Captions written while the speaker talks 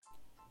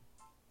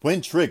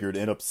When triggered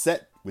and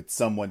upset with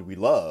someone we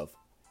love,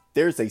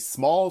 there's a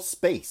small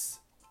space,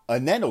 a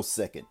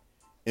nanosecond,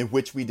 in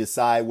which we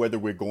decide whether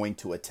we're going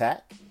to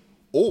attack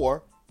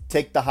or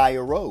take the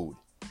higher road.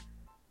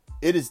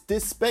 It is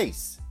this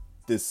space,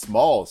 this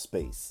small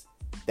space,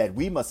 that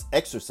we must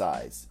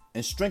exercise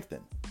and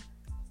strengthen.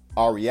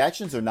 Our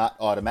reactions are not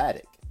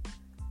automatic.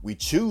 We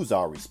choose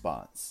our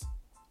response.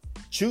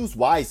 Choose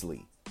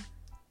wisely.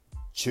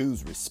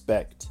 Choose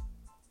respect.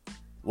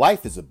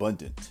 Life is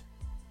abundant.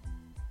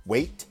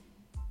 Wait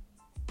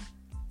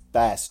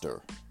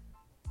faster.